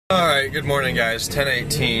Alright, good morning guys.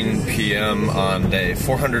 10:18 p.m. on day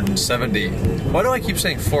 470. Why do I keep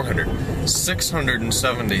saying 400?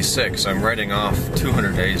 676. I'm writing off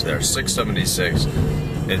 200 days there. 676.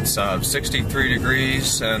 It's 63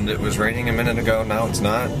 degrees and it was raining a minute ago. Now it's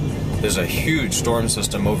not. There's a huge storm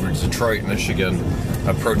system over Detroit, Michigan,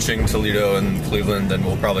 approaching Toledo and Cleveland, and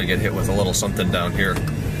we'll probably get hit with a little something down here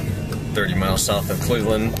 30 miles south of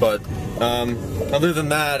Cleveland. But other than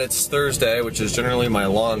that, it's Thursday, which is generally my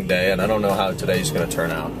long day, and I don't know how today's going to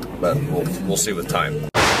turn out, but we'll see with time.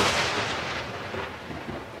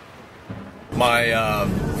 My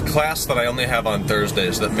class that I only have on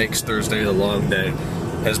Thursdays that makes Thursday the long day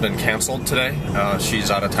has been canceled today.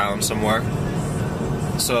 She's out of town somewhere.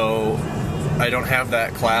 So I don't have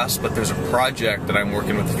that class, but there's a project that I'm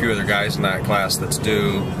working with a few other guys in that class that's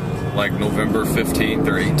due like November 15th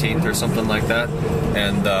or 18th or something like that.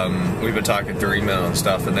 And we've been talking through email and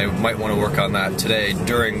stuff, and they might want to work on that today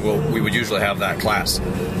during what we would usually have that class.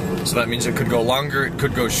 So that means it could go longer, it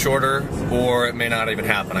could go shorter, or it may not even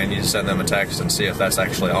happen. I need to send them a text and see if that's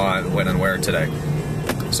actually on, when and where today.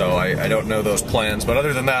 So I don't know those plans, but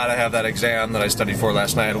other than that, I have that exam that I studied for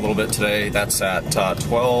last night a little bit today. That's at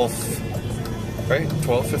 12, right?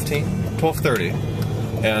 12:15? 12:30.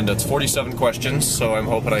 And it's 47 questions, so I'm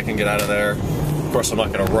hoping I can get out of there. Of course, I'm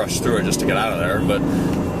not going to rush through it just to get out of there, but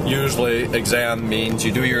usually exam means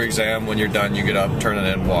you do your exam, when you're done, you get up, turn it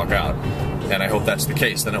in, walk out. And I hope that's the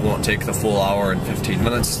case. Then it won't take the full hour and 15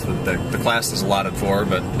 minutes that the class is allotted for,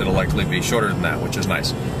 but it'll likely be shorter than that, which is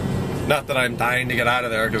nice. Not that I'm dying to get out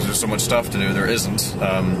of there because there's so much stuff to do. There isn't.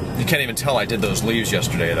 You can't even tell I did those leaves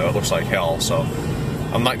yesterday, though. It looks like hell, so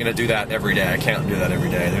I'm not going to do that every day. I can't do that every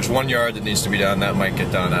day. There's 1 yard that needs to be done. That might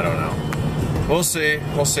get done. I don't know. We'll see.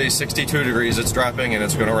 We'll see. 62 degrees. It's dropping, and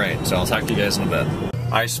it's going to rain. So I'll talk to you guys in a bit.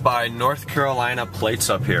 I spy North Carolina plates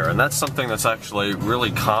up here, and that's something that's actually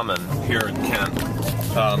really common here in Kent.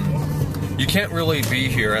 You can't really be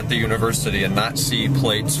here at the university and not see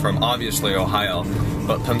plates from, obviously, Ohio,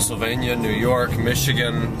 but Pennsylvania, New York,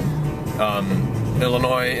 Michigan,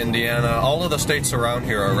 Illinois, Indiana, all of the states around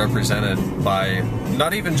here are represented by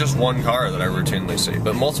not even just one car that I routinely see,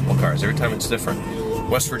 but multiple cars. Every time it's different.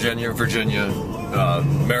 West Virginia,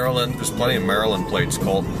 Maryland, there's plenty of Maryland plates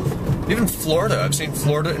called. Even Florida, I've seen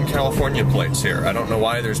Florida and California plates here. I don't know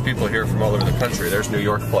why there's people here from all over the country. There's New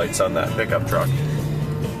York plates on that pickup truck.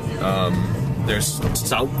 There's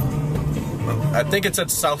South, I think it's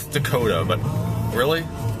at South Dakota, but really?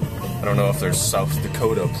 I don't know if there's South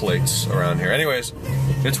Dakota plates around here. Anyways,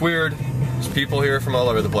 it's weird. There's people here from all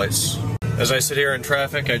over the place. As I sit here in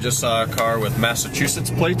traffic, I just saw a car with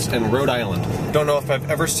Massachusetts plates and Rhode Island. Don't know if I've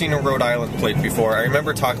ever seen a Rhode Island plate before. I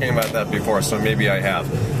remember talking about that before, so maybe I have.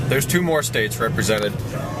 There's 2 more states represented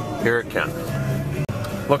here at Kent.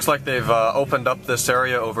 Looks like they've opened up this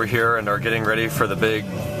area over here and are getting ready for the big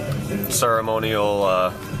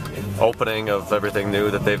ceremonial opening of everything new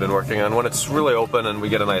that they've been working on. When it's really open and we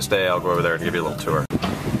get a nice day, I'll go over there and give you a little tour.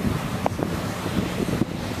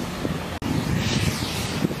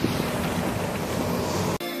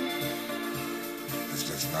 It's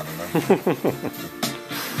just not enough.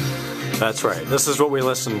 That's right. This is what we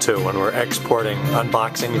listen to when we're exporting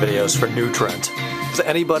unboxing videos for Nutrient. Does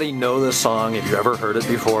anybody know this song? Have you ever heard it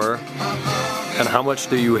before? And how much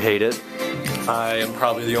do you hate it? I am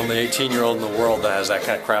probably the only 18-year-old in the world that has that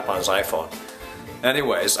kind of crap on his iPhone.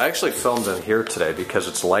 Anyways, I actually filmed in here today because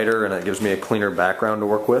it's lighter and it gives me a cleaner background to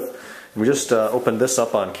work with. And we just opened this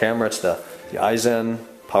up on camera. It's the iZen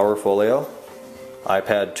Power Folio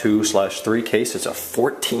iPad 2/3 case. It's a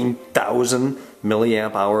 14,000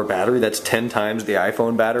 milliamp hour battery. That's 10 times the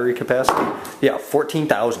iPhone battery capacity. Yeah,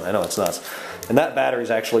 14,000. I know, it's nuts. And that battery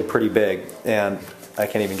is actually pretty big, and I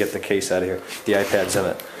can't even get the case out of here. The iPad's in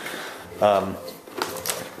it.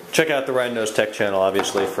 Check out the Ryan Knows Tech channel,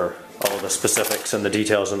 obviously, for all of the specifics and the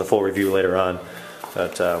details in the full review later on.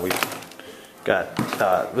 But we got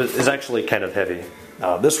is actually kind of heavy.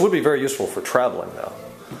 This would be very useful for traveling, though.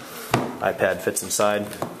 iPad fits inside.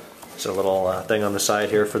 There's a little thing on the side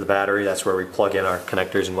here for the battery. That's where we plug in our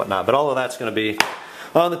connectors and whatnot. But all of that's going to be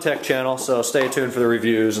on the tech channel, so stay tuned for the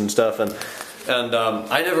reviews and stuff. And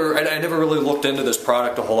I never really looked into this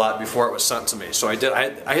product a whole lot before it was sent to me. So I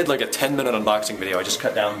had like a 10-minute unboxing video. I just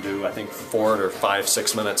cut down to, I think, 4 or 5,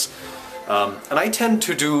 6 minutes. And I tend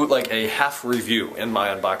to do like a half review in my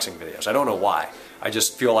unboxing videos. I don't know why. I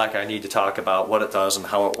just feel like I need to talk about what it does and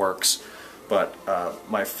how it works. But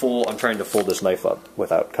I'm trying to fold this knife up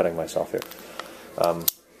without cutting myself here.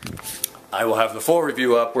 I will have the full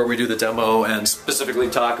review up where we do the demo and specifically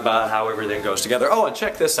talk about how everything goes together. Oh, and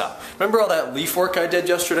check this out. Remember all that leaf work I did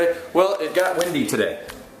yesterday? Well, it got windy today.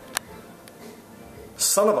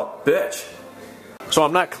 Son of a bitch. So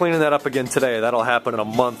I'm not cleaning that up again today. That'll happen in a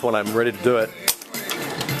month when I'm ready to do it.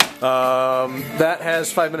 That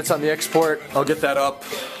has 5 minutes on the export. I'll get that up.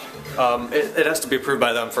 It has to be approved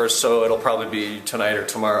by them first, so it'll probably be tonight or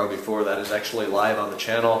tomorrow before that is actually live on the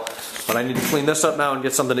channel. But I need to clean this up now and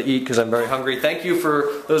get something to eat because I'm very hungry. Thank you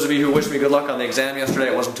for those of you who wished me good luck on the exam yesterday.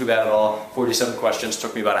 It wasn't too bad at all. 47 questions,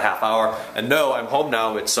 took me about a half hour. And no, I'm home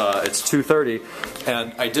now. It's 2:30,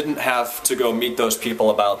 and I didn't have to go meet those people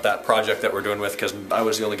about that project that we're doing with because I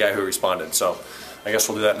was the only guy who responded. So I guess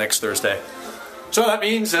we'll do that next Thursday. So that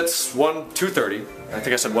means it's 2:30. I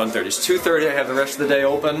think I said 1:30. It's 2:30. I have the rest of the day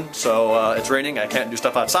open, so it's raining. I can't do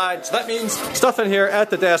stuff outside. So that means stuff in here at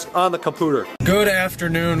the desk on the computer. Good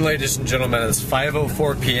afternoon, ladies and gentlemen. It's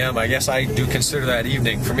 5:04 p.m. I guess I do consider that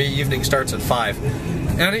evening. For me, evening starts at 5.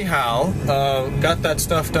 Anyhow, got that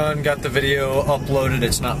stuff done. Got the video uploaded.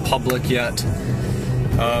 It's not public yet.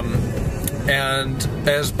 And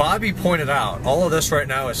as Bobby pointed out, all of this right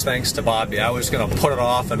now is thanks to Bobby. I was going to put it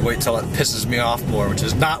off and wait till it pisses me off more, which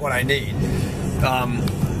is not what I need.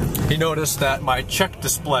 He noticed that my check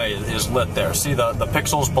display is lit there. See the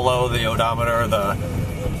pixels below the odometer, the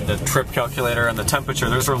trip calculator, and the temperature,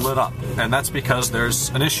 those are lit up. And that's because there's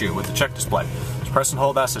an issue with the check display. Just press and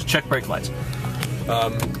hold that, says check brake lights.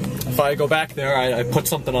 If I go back there, I put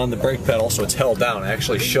something on the brake pedal so it's held down. I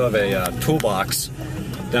actually shove a toolbox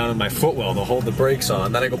down in my footwell to hold the brakes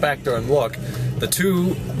on. Then I go back there and look. The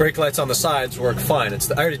 2 brake lights on the sides work fine. I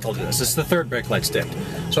already told you this. It's the 3rd brake light's dipped.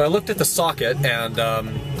 So I looked at the socket, and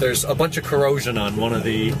there's a bunch of corrosion on one of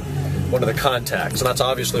the contacts, and that's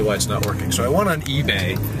obviously why it's not working. So I went on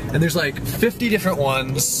eBay, and there's like 50 different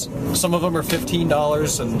ones. Some of them are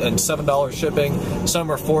 $15 and $7 shipping. Some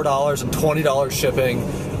are $4 and $20 shipping.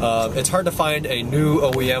 It's hard to find a new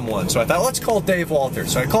OEM one. So I thought, let's call Dave Walter.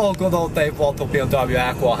 So I called good old Dave Walter, BMW,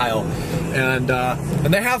 Aqua, Ohio, and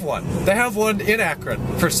they have one. They have one in Akron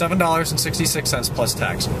for $7.66 plus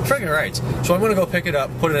tax. Friggin' right. So I'm gonna go pick it up,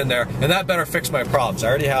 put it in there, and that better fix my problems. I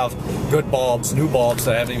already have good bulbs, new bulbs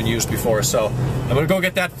that I haven't even used before. So I'm gonna go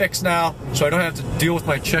get that fixed now, so I don't have to deal with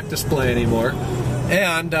my check display anymore.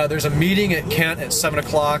 And there's a meeting at Kent at 7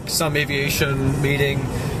 o'clock, some aviation meeting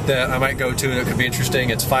that I might go to that could be interesting.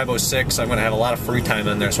 It's 5:06. I'm going to have a lot of free time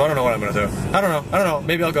in there, so I don't know what I'm going to do. I don't know.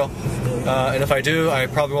 Maybe I'll go. And if I do, I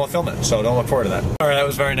probably won't film it, so don't look forward to that. Alright, that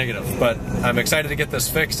was very negative, but I'm excited to get this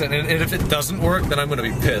fixed, and if it doesn't work, then I'm going to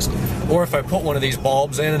be pissed. Or if I put one of these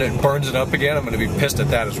bulbs in and it burns it up again, I'm going to be pissed at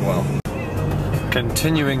that as well.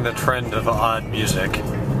 Continuing the trend of odd music,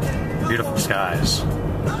 beautiful skies.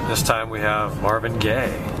 This time we have Marvin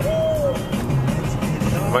Gaye.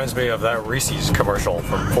 Reminds me of that Reese's commercial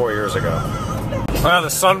from 4 years ago. Well, the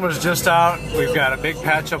sun was just out. We've got a big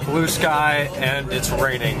patch of blue sky, and it's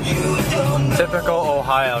raining. Typical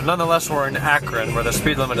Ohio. Nonetheless, we're in Akron, where the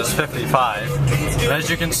speed limit is 55. And as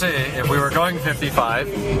you can see, if we were going 55,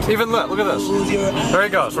 even look at this. There he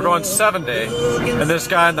goes. We're going 70, and this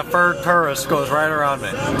guy in the FURD TERUS goes right around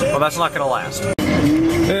me. Well, that's not going to last.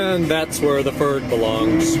 And that's where the FURD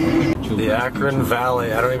belongs. The Akron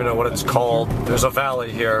Valley, I don't even know what it's called. There's a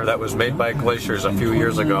valley here that was made by glaciers a few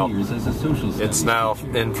years ago. It's now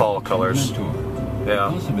in fall colors.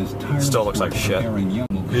 Yeah, still looks like shit.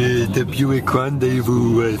 The Buick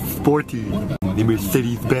Rendezvous Sporty, the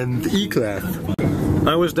Mercedes-Benz E-Class.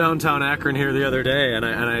 I was downtown Akron here the other day, and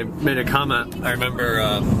I made a comment. I remember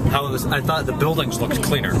I thought the buildings looked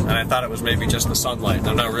cleaner, and I thought it was maybe just the sunlight.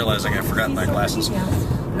 I'm now realizing I forgot my glasses.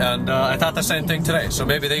 And I thought the same thing today. So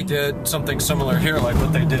maybe they did something similar here, like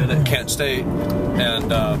what they did at Kent State, and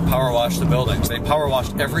power washed the buildings. They power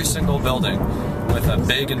washed every single building with a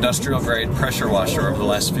big industrial grade pressure washer over the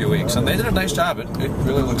last few weeks, and they did a nice job. It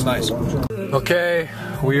really looks nice. Okay,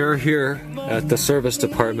 we are here at the service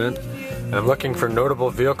department. I'm looking for notable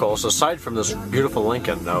vehicles aside from this beautiful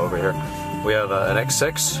Lincoln over here. We have an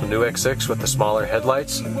X6, a new X6 with the smaller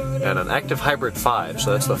headlights, and an active hybrid 5.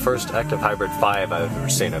 So that's the first active hybrid 5 I've ever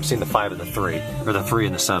seen. I've seen the 5 and the 3, or the 3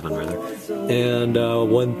 and the 7 rather. And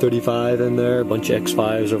 135 in there, a bunch of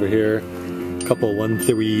X5s over here, a couple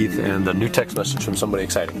 1.3s, and a new text message from somebody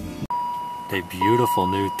exciting. A beautiful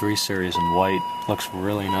new 3 Series in white. Looks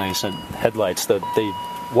really nice. And headlights, the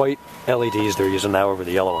white LEDs they're using now over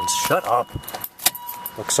the yellow ones. Shut up!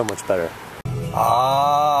 Looks so much better.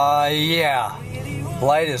 Yeah.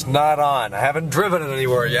 Light is not on. I haven't driven it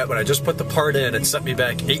anywhere yet, but I just put the part in. It sent me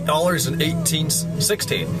back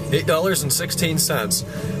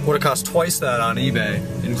 $8.16. Would have cost twice that on eBay,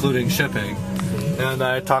 including shipping. And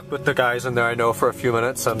I talked with the guys in there I know for a few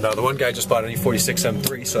minutes, and the one guy just bought an E46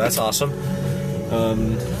 M3, so that's awesome.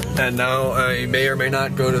 And now I may or may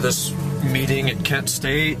not go to this meeting at Kent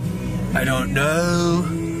State I don't know.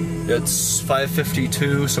 It's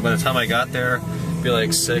 5:52, so by the time I got there, it'd be like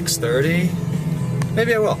 6:30.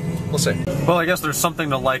 Maybe I will. We'll see. Well, I guess there's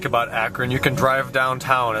something to like about Akron. You can drive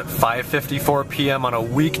downtown at 5:54 p.m. on a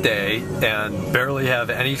weekday and barely have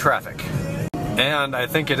any traffic. And I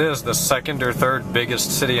think it is the second or third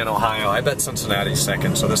biggest city in Ohio. I bet Cincinnati's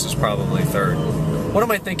second, so this is probably third. What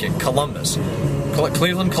am I thinking? Columbus.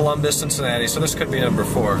 Cleveland, Columbus, Cincinnati, so this could be number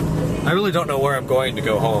 4. I really don't know where I'm going to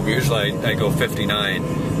go home. Usually I go 59,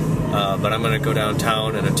 but I'm going to go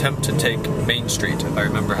downtown and attempt to take Main Street, if I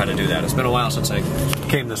remember how to do that. It's been a while since I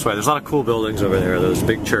came this way. There's a lot of cool buildings over there, those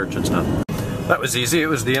big church and stuff. That was easy. It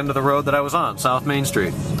was the end of the road that I was on, South Main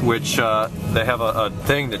Street, which they have a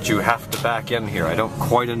thing that you have to back in here. I don't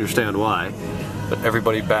quite understand why, but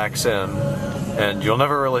everybody backs in, and you'll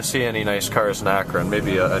never really see any nice cars in Akron,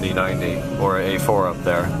 maybe an E90 or an A4 up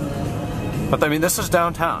there. But I mean, this is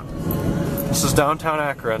downtown. This is downtown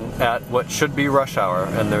Akron at what should be rush hour,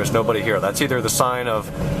 and there's nobody here. That's either the sign of,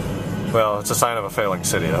 well, it's a sign of a failing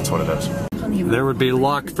city, that's what it is. There would be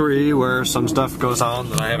Lock 3, where some stuff goes on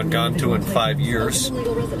that I haven't gone to in 5 years.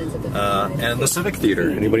 And the Civic Theater.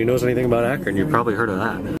 Anybody knows anything about Akron, you've probably heard of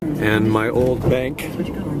that. And my old bank,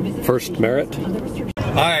 First Merit.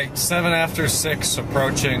 Alright, 7 after 6,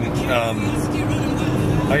 approaching, I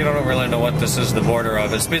don't really know what this is the border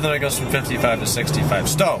of. Its speed limit goes from 55 to 65.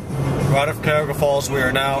 Stowe. We're out of Cuyahoga Falls, we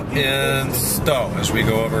are now in Stowe as we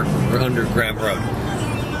go over under Graham Road.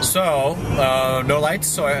 So, no lights,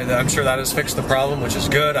 so I'm sure that has fixed the problem, which is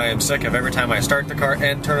good. I am sick of every time I start the car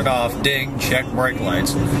and turn it off, ding, check brake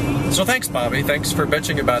lights. So thanks, Bobby. Thanks for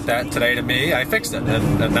bitching about that today to me. I fixed it,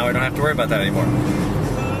 and now I don't have to worry about that anymore.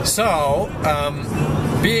 So,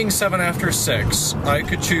 being 7 after 6, I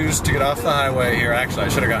could choose to get off the highway here. Actually, I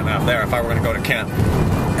should have gotten off there if I were going to go to Kent.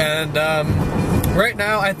 And right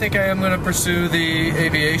now, I think I am going to pursue the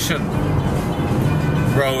aviation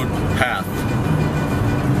road path.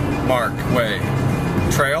 Mark, way,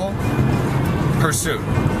 trail, pursuit.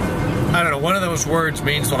 I don't know, one of those words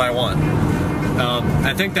means what I want.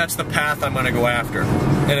 I think that's the path I'm going to go after.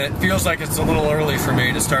 And it feels like it's a little early for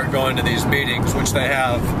me to start going to these meetings, which they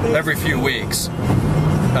have every few weeks,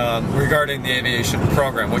 regarding the aviation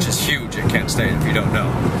program, which is huge at Kent State, if you don't know.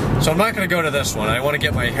 So I'm not going to go to this one. I want to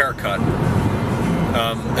get my hair cut.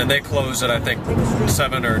 And they close at, I think,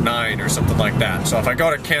 7 or 9 or something like that. So if I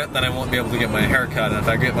go to Kent, then I won't be able to get my hair cut. And if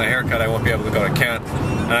I get my hair cut, I won't be able to go to Kent.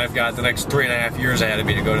 And I've got the next 3.5 years ahead of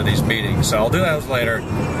me to go to these meetings. So I'll do those later.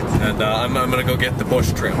 And I'm going to go get the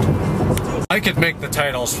bush trimmed. I could make the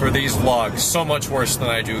titles for these vlogs so much worse than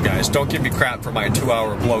I do, guys. Don't give me crap for my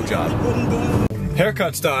 2-hour blowjob.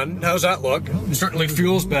 Haircut's done. How's that look? It certainly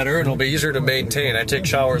feels better and it'll be easier to maintain. I take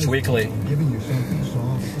showers weekly.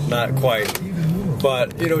 Not quite.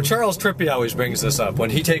 But, you know, Charles Trippy always brings this up.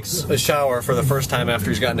 When he takes a shower for the first time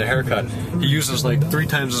after he's gotten a haircut, he uses like 3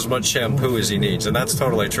 times as much shampoo as he needs, and that's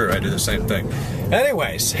totally true. I do the same thing.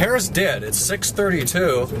 Anyways, hair's did. It's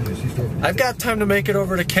 6:32. I've got time to make it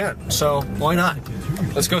over to Kent, so why not?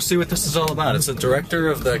 Let's go see what this is all about. It's the director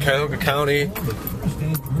of the Cuyahoga County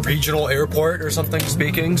Regional Airport or something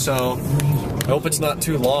speaking, so I hope it's not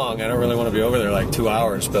too long. I don't really want to be over there like 2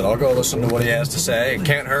 hours, but I'll go listen to what he has to say. It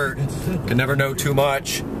can't hurt. Can never know too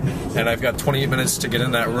much. And I've got 28 minutes to get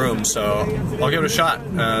in that room, so I'll give it a shot,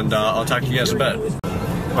 and I'll talk to you guys a bit.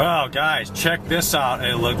 Wow, guys, check this out.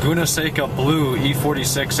 A Laguna Seca Blue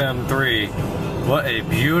E46 M3. What a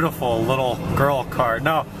beautiful little girl car.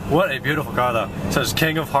 No, what a beautiful car, though. It says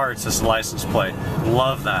King of Hearts as the license plate.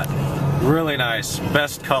 Love that. Really nice.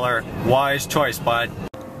 Best color. Wise choice, bud.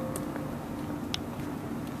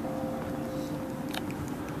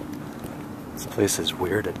 This place is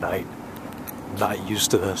weird at night. I'm not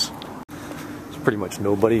used to this. There's pretty much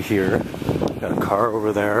nobody here. Got a car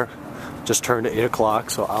over there. Just turned 8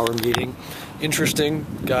 o'clock, so hour meeting. Interesting.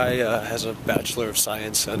 Guy has a Bachelor of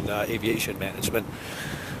Science in Aviation Management,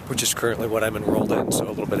 which is currently what I'm enrolled in, so a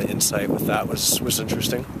little bit of insight with that was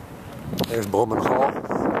interesting. There's Bowman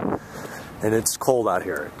Hall. And it's cold out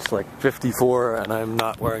here. It's like 54 and I'm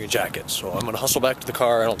not wearing a jacket. So I'm gonna hustle back to the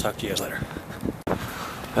car and I'll talk to you guys later.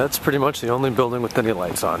 That's pretty much the only building with any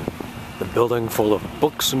lights on. The building full of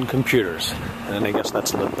books and computers. And I guess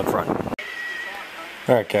that's lit at the front.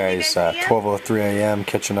 Alright guys, 12:03 a.m.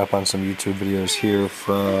 catching up on some YouTube videos here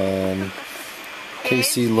from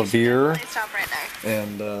Casey Levere.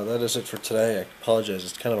 And that is it for today. I apologize,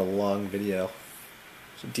 it's kind of a long video.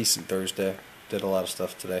 It's a decent Thursday. Did a lot of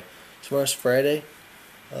stuff today. Tomorrow's Friday.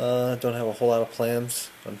 Don't have a whole lot of plans,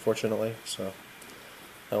 unfortunately, so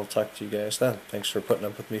I will talk to you guys then. Thanks for putting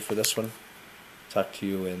up with me for this one. Talk to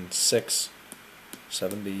you in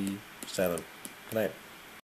 6:77. Good night.